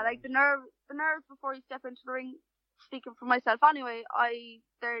 yeah, like the nerves before you step into the ring. Speaking for myself, anyway,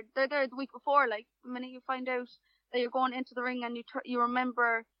 they're there the week before. Like the minute you find out that you're going into the ring and you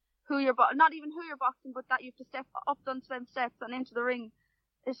remember who you're not even who you're boxing, but that you have to step up onto them steps and into the ring.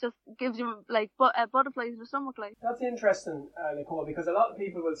 It just gives you like butterflies in the stomach. Like that's interesting, Nicole, because a lot of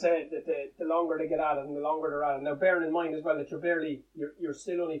people will say that the longer they get at it and the longer they're at it. Now, bearing in mind as well that you're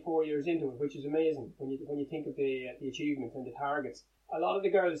still only 4 years into it, which is amazing when you think of the achievements and the targets. A lot of the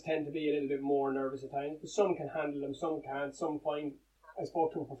girls tend to be a little bit more nervous at times, but some can handle them, some can't. Some find. I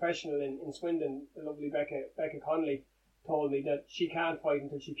spoke to a professional in Swindon, the lovely Becca Connolly, told me that she can't fight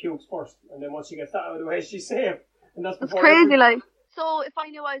until she pukes first, and then once she gets that out of the way, she's safe. And that's crazy, like. So if I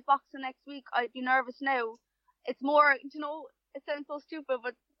knew I was boxing next week, I'd be nervous now. It's more, it sounds so stupid,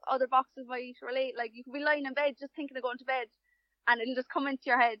 but other boxers might relate. Like, you could be lying in bed just thinking of going to bed, and it'll just come into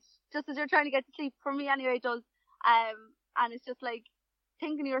your head, just as you're trying to get to sleep. For me, anyway, it does. And it's just like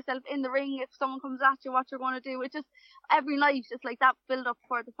thinking of yourself in the ring. If someone comes at you, what you're going to do. It's just every night, it's like that build up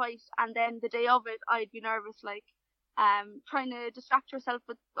for the fight, and then the day of it, I'd be nervous, like trying to distract yourself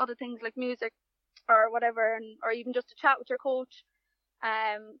with other things like music or whatever, or even just to chat with your coach.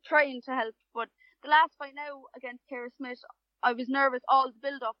 Trying to help. But the last fight now against Kara Smith, I was nervous all the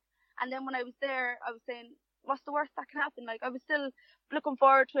build up, and then when I was there, I was saying, what's the worst that can happen? Like, I was still looking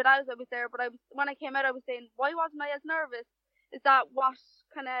forward to it as I was there, but when I came out, I was saying, why wasn't I as nervous? Is that what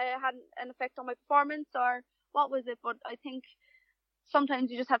kind of had an effect on my performance, or what was it? But I think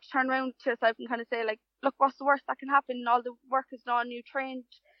sometimes you just have to turn around to yourself and kind of say, like, look, what's the worst that can happen? All the work is done. You trained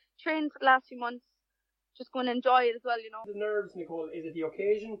for the last few months. Just go and enjoy it as well, The nerves, Nicole, is it the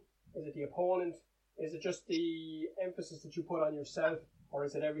occasion? Is it the opponent? Is it just the emphasis that you put on yourself? Or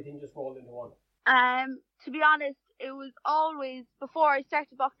is it everything just rolled into one? To be honest, it was always, before I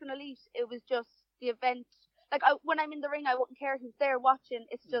started Boxing Elite, it was just the event. Like, when I'm in the ring, I wouldn't care who's there watching.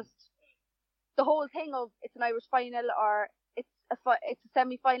 It's just the whole thing of it's an Irish final, or it's a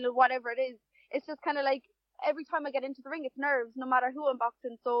semi-final, whatever it is. It's just kind of like, every time I get into the ring, it's nerves, no matter who I'm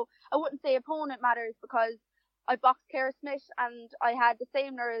boxing. So I wouldn't say opponent matters, because I boxed Kara Smith and I had the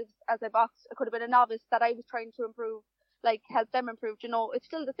same nerves as I boxed. I could have been a novice that I was trying to improve, like help them improve. It's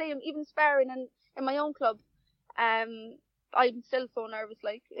still the same. Even sparring in my own club, I'm still so nervous.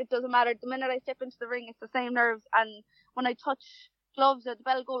 Like, it doesn't matter. The minute I step into the ring, it's the same nerves. And when I touch gloves or the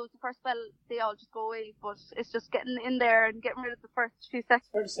bell goes, the first bell, they all just go away. But it's just getting in there and getting rid of the first few seconds.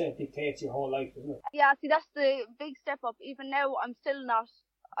 Fair to say it dictates your whole life, doesn't it? Yeah, see, that's the big step up. Even now, I'm still not,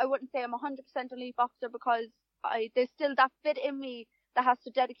 I wouldn't say I'm 100% elite boxer, because there's still that bit in me that has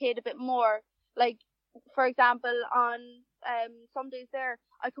to dedicate a bit more. Like, for example, on some days there,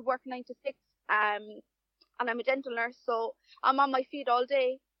 I could work 9 to 6, and I'm a dental nurse, so I'm on my feet all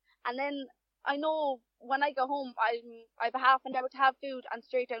day. And then I know when I go home, I have a half an hour to have food and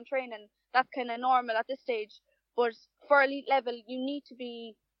straight down training. That's kind of normal at this stage. But for elite level, you need to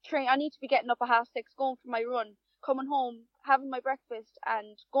be trained. I need to be getting up at 6:30, going for my run, coming home, having my breakfast,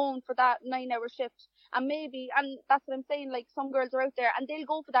 and going for that 9-hour shift. And that's what I'm saying, like, some girls are out there and they'll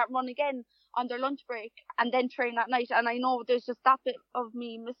go for that run again on their lunch break and then train at night. And I know there's just that bit of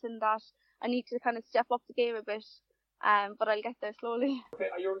me missing, that I need to kind of step up the game a bit. But I'll get there slowly. Okay,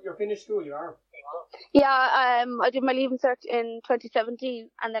 you're finished school, you are? Yeah, I did my Leaving Cert in 2017,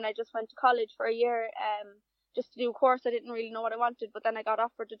 and then I just went to college for a year, just to do a course. I didn't really know what I wanted, but then I got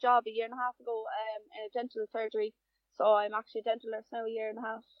offered a job a year and a half ago in a dental surgery. So I'm actually a dental nurse now, a year and a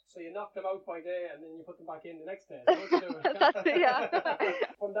half. So you knocked them out by day and then you put them back in the next day. That's what you do. That's it, yeah.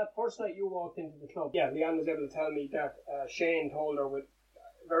 From that first night you walked into the club, Leanne was able to tell me that Shane told her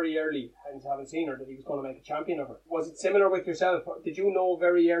very early, and having seen her, that he was going to make a champion of her. Was it similar with yourself? Did you know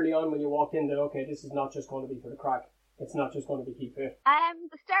very early on when you walked in that, okay, this is not just going to be for the crack? It's not just going to be keep fit?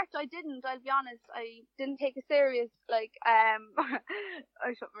 The start I didn't, I'll be honest. I didn't take it serious. Like, I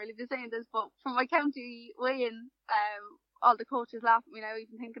shouldn't really be saying this, but from my county weigh-in, all the coaches laugh at me now,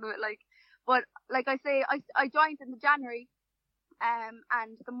 even thinking of it. Like, but like I say, I joined in the January,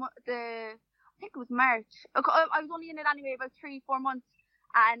 and the I think it was March. I was only in it anyway about 3-4 months,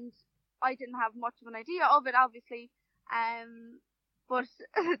 and I didn't have much of an idea of it, obviously. But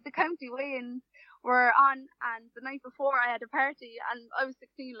the county weigh-ins were on, and the night before I had a party, and I was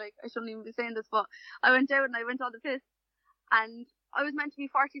 16. Like, I shouldn't even be saying this, but I went out and I went on the piss, and I was meant to be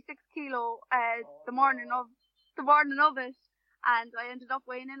 46 kilo the morning of it, and I ended up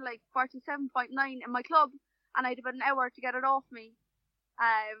weighing in like 47.9 in my club, and I had about an hour to get it off me.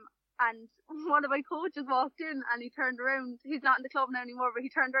 And one of my coaches walked in, and he turned around. He's not in the club now anymore, but he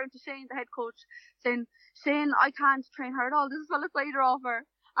turned around to Shane, the head coach, saying, "Shane, I can't train her at all. This is well cider off her."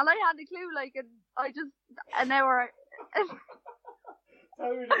 And I had a clue, like, and I just, an hour.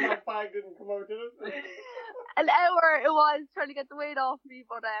 Tell me that bag didn't come out, did it? An hour it was trying to get the weight off me,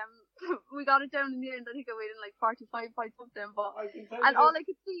 but we got it down in the end. I think I weighed in like 45 points something, but all I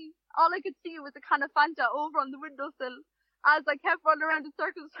could see was a can of Fanta over on the windowsill as I kept running around in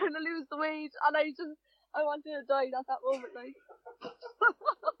circles trying to lose the weight, and I wanted to die at that moment, like.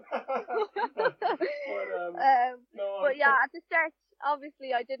 But yeah, at the start,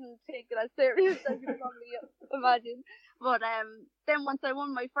 obviously I didn't take it as serious as you can probably imagine. But then once I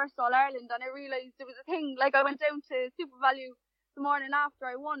won my first All Ireland, and I realised it was a thing. Like, I went down to Super Value the morning after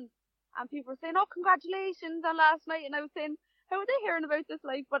I won, and people were saying, "Oh, congratulations on last night," and I was saying, "How are they hearing about this?"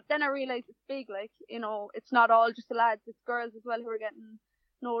 Like, but then I realised it's big. Like, you know, it's not all just the lads; it's girls as well who are getting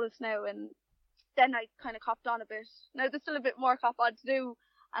noticed now. And then I kind of copped on a bit. Now there's still a bit more cop on to do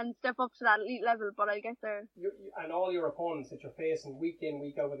and step up to that elite level, but I get there. And all your opponents that you're facing week in,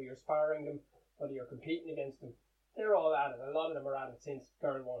 week out, whether you're sparring them, whether you're competing against them, they're all at it. A lot of them are at it since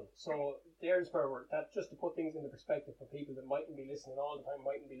girl one. So there's where we're, that just to put things into perspective for people that mightn't be listening all the time,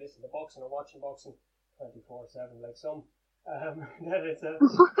 mightn't be listening to boxing or watching boxing 24/7 like some. That it's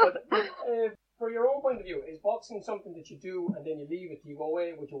for your own point of view, is boxing something that you do and then you leave it? Do you go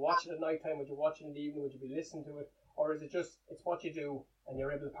away? Would you watch it at night time? Would you watch it in the evening? Would you be listening to it? Or is it just, it's what you do and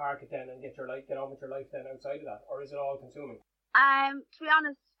you're able to park it then and get on with your life then outside of that? Or is it all consuming? To be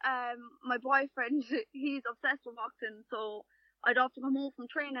honest, my boyfriend, he's obsessed with boxing, so I'd often come home from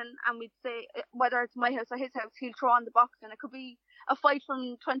training and we'd say, whether it's my house or his house, he'll throw on the boxing. It could be a fight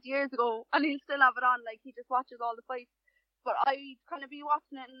from 20 years ago and he'll still have it on, like, he just watches all the fights. But I'd kind of be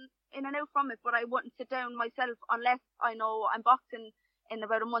watching it in and out from it, but I wouldn't sit down myself unless I know I'm boxing in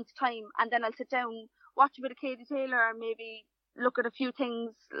about a month's time, and then I'll sit down, watch a bit of Katie Taylor, and maybe look at a few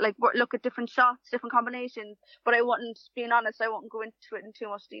things, like look at different shots, different combinations, but I wouldn't, being honest, I wouldn't go into it in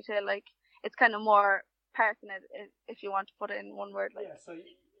too much detail. Like, it's kind of more parking it, if you want to put it in one word. Like. Yeah, so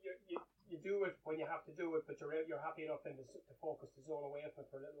you do it when you have to do it, but you're happy enough then to focus the zone away from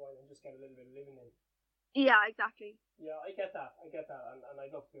it for a little while and just get a little bit of living in. Yeah, exactly. Yeah, I get that, and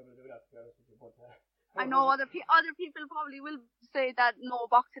I'd love to be able to do that, to be honest with you, but... I know other people probably will say that, no,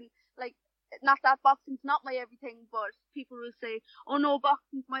 boxing, like, not that boxing's not my everything, but people will say, "Oh no,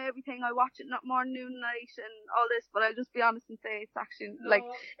 boxing's my everything, I watch it morning, noon, night," and all this, but I'll just be honest and say it's actually, like,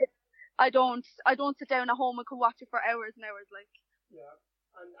 I don't sit down at home and can watch it for hours and hours, like. Yeah,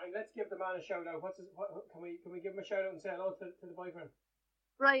 and let's give the man a shout out. Can we give him a shout out and say hello to the boyfriend?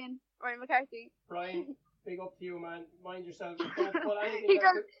 Ryan McCarthy. Brian, big up to you, man. Mind yourself.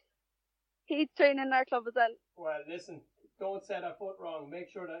 He's training in our club as well. Well, listen, don't set a foot wrong. Make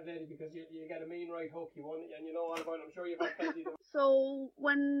sure that lady, because you get a mean right hook. You won, and you know all about it. I'm sure you've had plenty of. So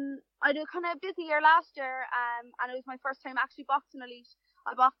when I did kind of a busy year last year, and it was my first time actually boxing elite.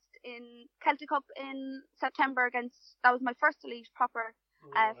 I boxed in Celtic Cup in September that was my first elite proper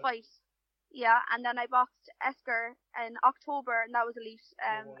fight. Yeah, and then I boxed Esker in October, and that was elite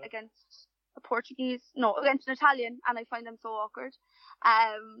against against an Italian, and I find them so awkward.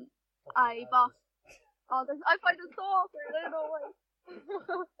 I boxed. I find it so awkward. I don't know why.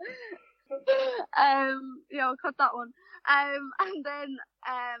 Cut that one. And then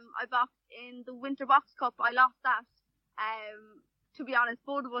I boxed in the Winter Box Cup. I lost that. To be honest,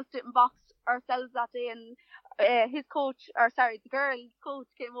 both of us didn't box ourselves that day, and the girl's coach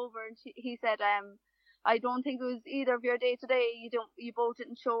came over and he said, "I don't think it was either of your day today. You both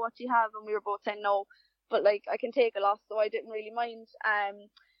didn't show what you have," and we were both saying no, but like, I can take a loss, so I didn't really mind.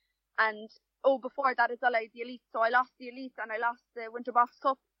 Before that as well, I had the elite, so I lost the elite and I lost the Winter Box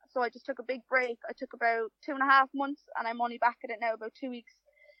Cup, so I just took a big break. I took about 2.5 months, and I'm only back at it now about 2 weeks.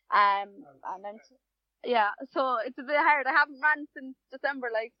 And then, so it's a bit hard. I haven't ran since December,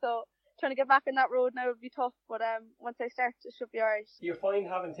 like, so trying to get back on that road now would be tough, but once I start, it should be alright. Do you find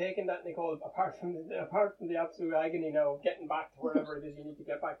having taken that, Nicole, apart from the absolute agony now of getting back to wherever it is you need to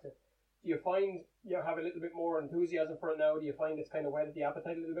get back to, do you find you have a little bit more enthusiasm for it now? Do you find it's kind of whetted the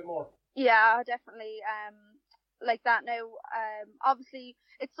appetite a little bit more? Yeah, definitely. Like that now. Obviously,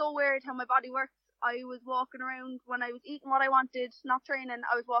 it's so weird how my body works. I was walking around when I was eating what I wanted, not training.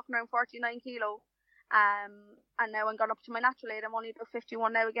 I was walking around 49 kilo. And now I'm gone up to my natural weight. I'm only about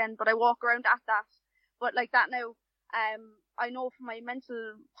 51 now again, but I walk around at that. But like that now, I know from my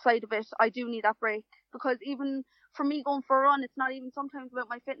mental side of it, I do need that break, because even for me going for a run, it's not even sometimes about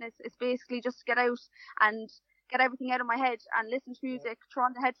my fitness. It's basically just to get out and get everything out of my head and listen to music, throw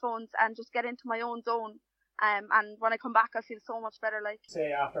on the headphones and just get into my own zone. And when I come back, I feel so much better. Like,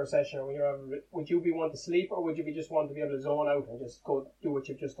 say after a session, when would you be want to sleep, or would you be just want to be able to zone out and just go do what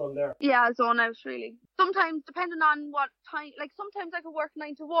you've just done there? Yeah, zone out really. Sometimes, depending on what time, like sometimes I could work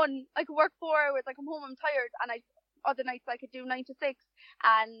 9 to 1. I could work 4 hours. I come home, I'm tired, and other nights I could do 9 to 6,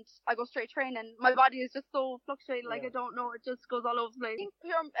 and I go straight training. My body is just so fluctuating. Like, I don't know, it just goes all over the place. I think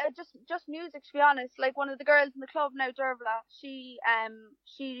pure, just music, to be honest. Like, one of the girls in the club now, Dervla, she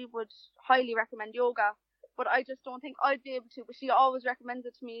would highly recommend yoga. But I just don't think I'd be able to. But she always recommends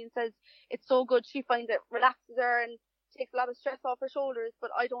it to me and says it's so good. She finds it relaxes her and takes a lot of stress off her shoulders.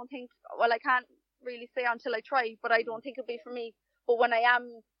 But I don't think, well, I can't really say until I try, but I don't think it'll be for me. But when I am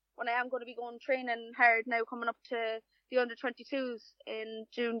going to be going training hard now, coming up to the under-22s in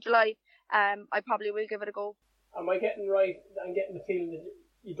June, July, I probably will give it a go. Am I getting right? I'm getting the feeling that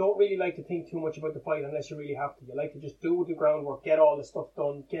you don't really like to think too much about the fight unless you really have to. You like to just do the groundwork, get all the stuff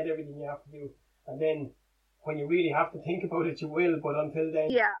done, get everything you have to do, and then when you really have to think about it, you will, but until then,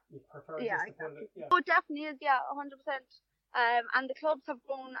 you prefer just to put it. Yeah. Oh, it definitely is, 100%. And the clubs have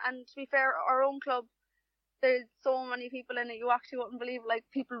grown, and to be fair, our own club, there's so many people in it, you actually wouldn't believe. Like,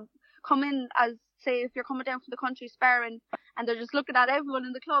 people come in as, say, if you're coming down from the country sparring, and they're just looking at everyone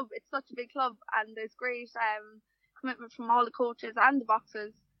in the club. It's such a big club, and there's great commitment from all the coaches and the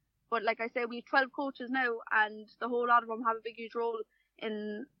boxers. But like I say, we have 12 coaches now, and the whole lot of them have a big, huge role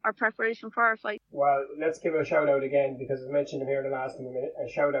in our preparation for our fight. Well, let's give a shout out again, because I mentioned him here in the last minute. A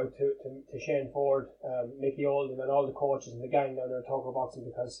shout out to Shane Ford, Mickey Olden, and all the coaches and the gang down there at Togher Boxing,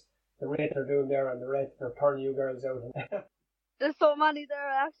 because the rate they're doing there and the rate they're turning you girls out. There's so many there,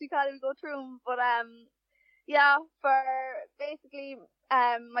 I actually can't even go through them. But for basically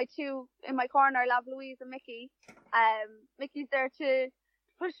my two in my corner, I have Louise and Mickey. Mickey's there to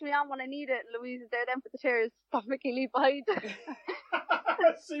push me on when I need it. Louise is there then for the chairs, stop Mickey leave behind.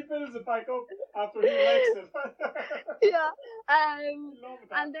 She builds it back up after he likes it.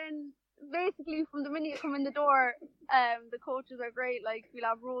 And then basically from the minute you come in the door, the coaches are great. Like, we'll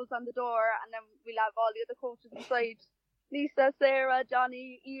have Rose on the door, and then we'll have all the other coaches inside. Lisa, Sarah,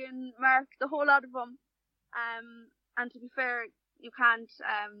 Johnny, Ian, Mark, the whole lot of them. And to be fair, you can't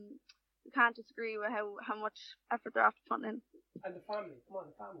disagree with how much effort they're after putting in. And the family, come on,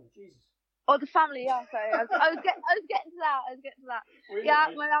 the family, Jesus. Oh, the family, yeah, sorry. I was getting to that. Really? Yeah,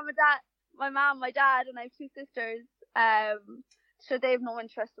 my mom, my dad, and I have 2 sisters. So they have no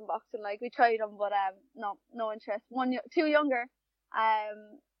interest in boxing. Like, we tried them, but no interest. 2 younger,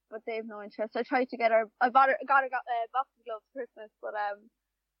 but they have no interest. I tried to get her. I got her boxing gloves for Christmas, but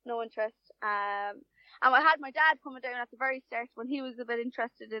no interest. And I had my dad coming down at the very start when he was a bit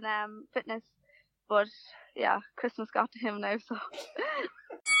interested in fitness, but yeah, Christmas got to him now, so.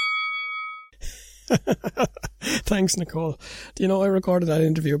 Thanks, Nicole. Do you know, I recorded that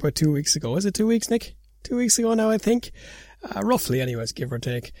interview about 2 weeks ago. Is it 2 weeks, Nick? 2 weeks ago now, I think. Roughly, anyways, give or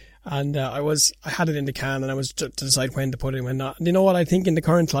take. And I had it in the can, and I was to decide when to put it and when not. And you know what? I think in the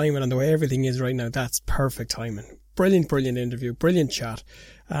current climate and the way everything is right now, that's perfect timing. Brilliant interview, brilliant chat.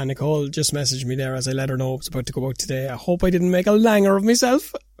 Nicole just messaged me there as I let her know it was about to go out today. I hope I didn't make a langer of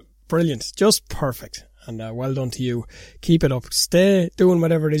myself. Brilliant, just perfect. And well done to you. Keep it up. Stay doing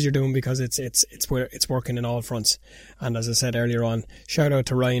whatever it is you're doing, because it's working in all fronts. And as I said earlier on, shout out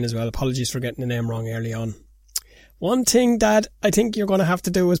to Ryan as well. Apologies for getting the name wrong early on. One thing, Dad, I think you're going to have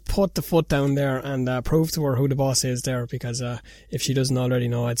to do is put the foot down there and prove to her who the boss is there, because if she doesn't already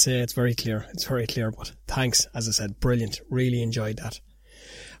know, I'd say it's very clear. It's very clear, but thanks, as I said, brilliant. Really enjoyed that.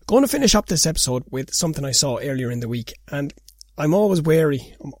 I'm going to finish up this episode with something I saw earlier in the week, and I'm always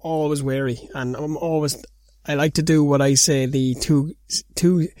wary, and I like to do what I say,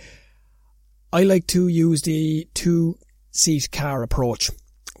 I like to use the 2-seat car approach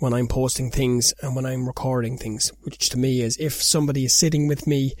when I'm posting things and when I'm recording things, which to me is, if somebody is sitting with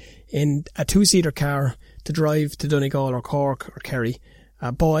me in a 2-seater car to drive to Donegal or Cork or Kerry,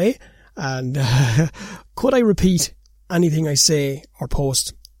 boy, and could I repeat anything I say or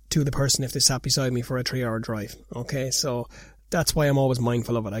post to the person if they sat beside me for a 3-hour drive? Okay, so that's why I'm always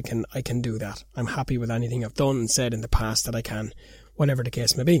mindful of it. I can do that. I'm happy with anything I've done and said in the past that I can, whatever the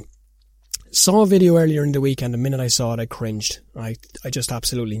case may be. Saw a video earlier in the week, and the minute I saw it, I cringed. I just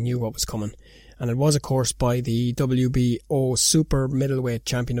absolutely knew what was coming. And it was, of course, by the WBO super middleweight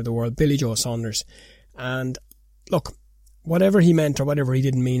champion of the world, Billy Joe Saunders. And look, whatever he meant or whatever he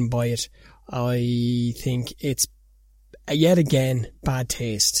didn't mean by it, I think it's yet again bad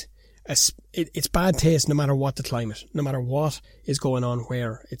taste. It's bad taste no matter what the climate, no matter what is going on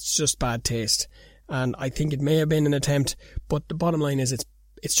where. It's just bad taste. And I think it may have been an attempt, but the bottom line is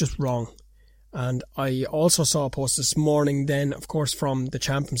it's just wrong. And I also saw a post this morning then, of course, from the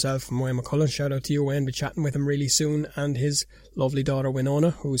champ himself, from Wayne McCullough. Shout out to you, Wayne. Be chatting with him really soon. And his lovely daughter,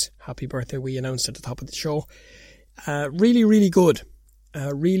 Winona, whose happy birthday we announced at the top of the show. Really, really good.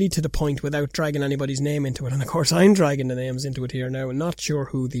 Really to the point without dragging anybody's name into it. And of course, I'm dragging the names into it here now. I'm not sure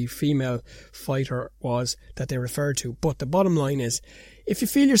who the female fighter was that they referred to. But the bottom line is, if you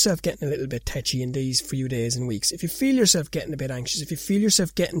feel yourself getting a little bit tetchy in these few days and weeks, if you feel yourself getting a bit anxious, if you feel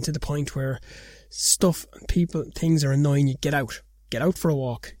yourself getting to the point where stuff, people, things are annoying you, get out. Get out for a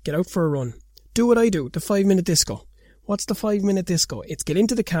walk. Get out for a run. Do what I do, the 5-minute disco. What's the 5-minute disco? It's get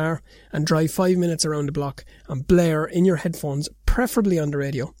into the car and drive 5 minutes around the block and blare in your headphones, preferably on the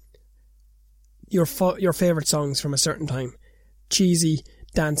radio, your favourite songs from a certain time. Cheesy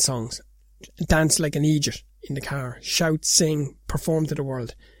dance songs. Dance like an idiot in the car. Shout, sing, perform to the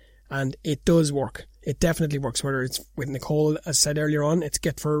world. And it does work. It definitely works. Whether it's with Nicole, as said earlier on, it's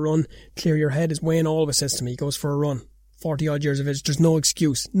get for a run, clear your head, as Wayne always says to me. He goes for a run. 40 odd years of age. There's no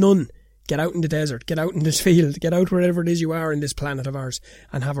excuse. None. Get out in the desert, get out in this field, get out wherever it is you are in this planet of ours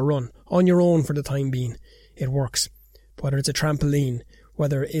and have a run. On your own for the time being. It works. Whether it's a trampoline,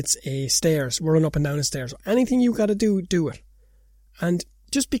 whether it's a stairs, run up and down the stairs. Anything you got to do, do it. And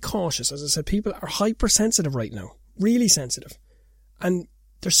just be cautious. As I said, people are hypersensitive right now. Really sensitive. And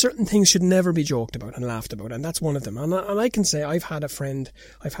there's certain things should never be joked about and laughed about, and that's one of them. And I can say I've had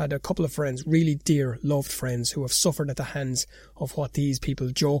a couple of friends, really dear, loved friends, who have suffered at the hands of what these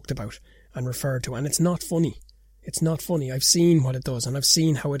people joked about and referred to, and it's not funny. It's not funny. I've seen what it does, and I've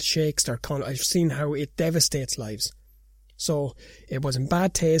seen how it shakes I've seen how it devastates lives. So it was in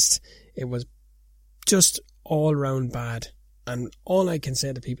bad taste. It was just all round bad. And all I can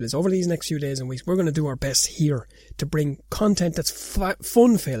say to people is over these next few days and weeks, we're going to do our best here to bring content that's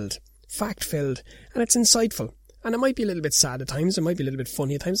fun-filled, fact-filled, and it's insightful. And it might be a little bit sad at times, it might be a little bit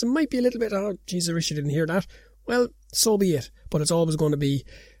funny at times, it might be a little bit, oh, geez, I wish you didn't hear that. Well, so be it. But it's always going to be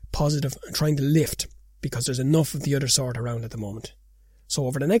positive and trying to lift, because there's enough of the other sort around at the moment. So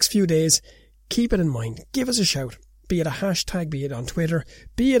over the next few days, keep it in mind. Give us a shout. Be it a hashtag, be it on Twitter,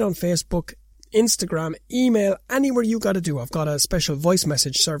 be it on Facebook, Instagram, email, anywhere you got to do. I've got a special voice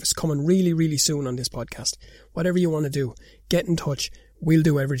message service coming really, really soon on this podcast. Whatever you want to do, get in touch. We'll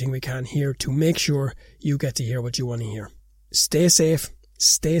do everything we can here to make sure you get to hear what you want to hear. Stay safe,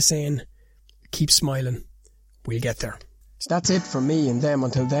 stay sane, keep smiling. We'll get there. So that's it from me and them.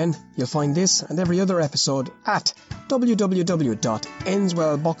 Until then, you'll find this and every other episode at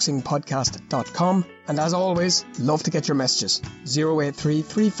www.enswellboxingpodcast.com. And as always, love to get your messages. 083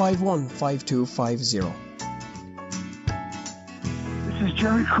 351 5250. This is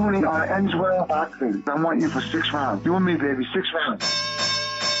Jerry Cooney on Enswell Boxing. I want you for 6 rounds. You and me, baby, 6 rounds.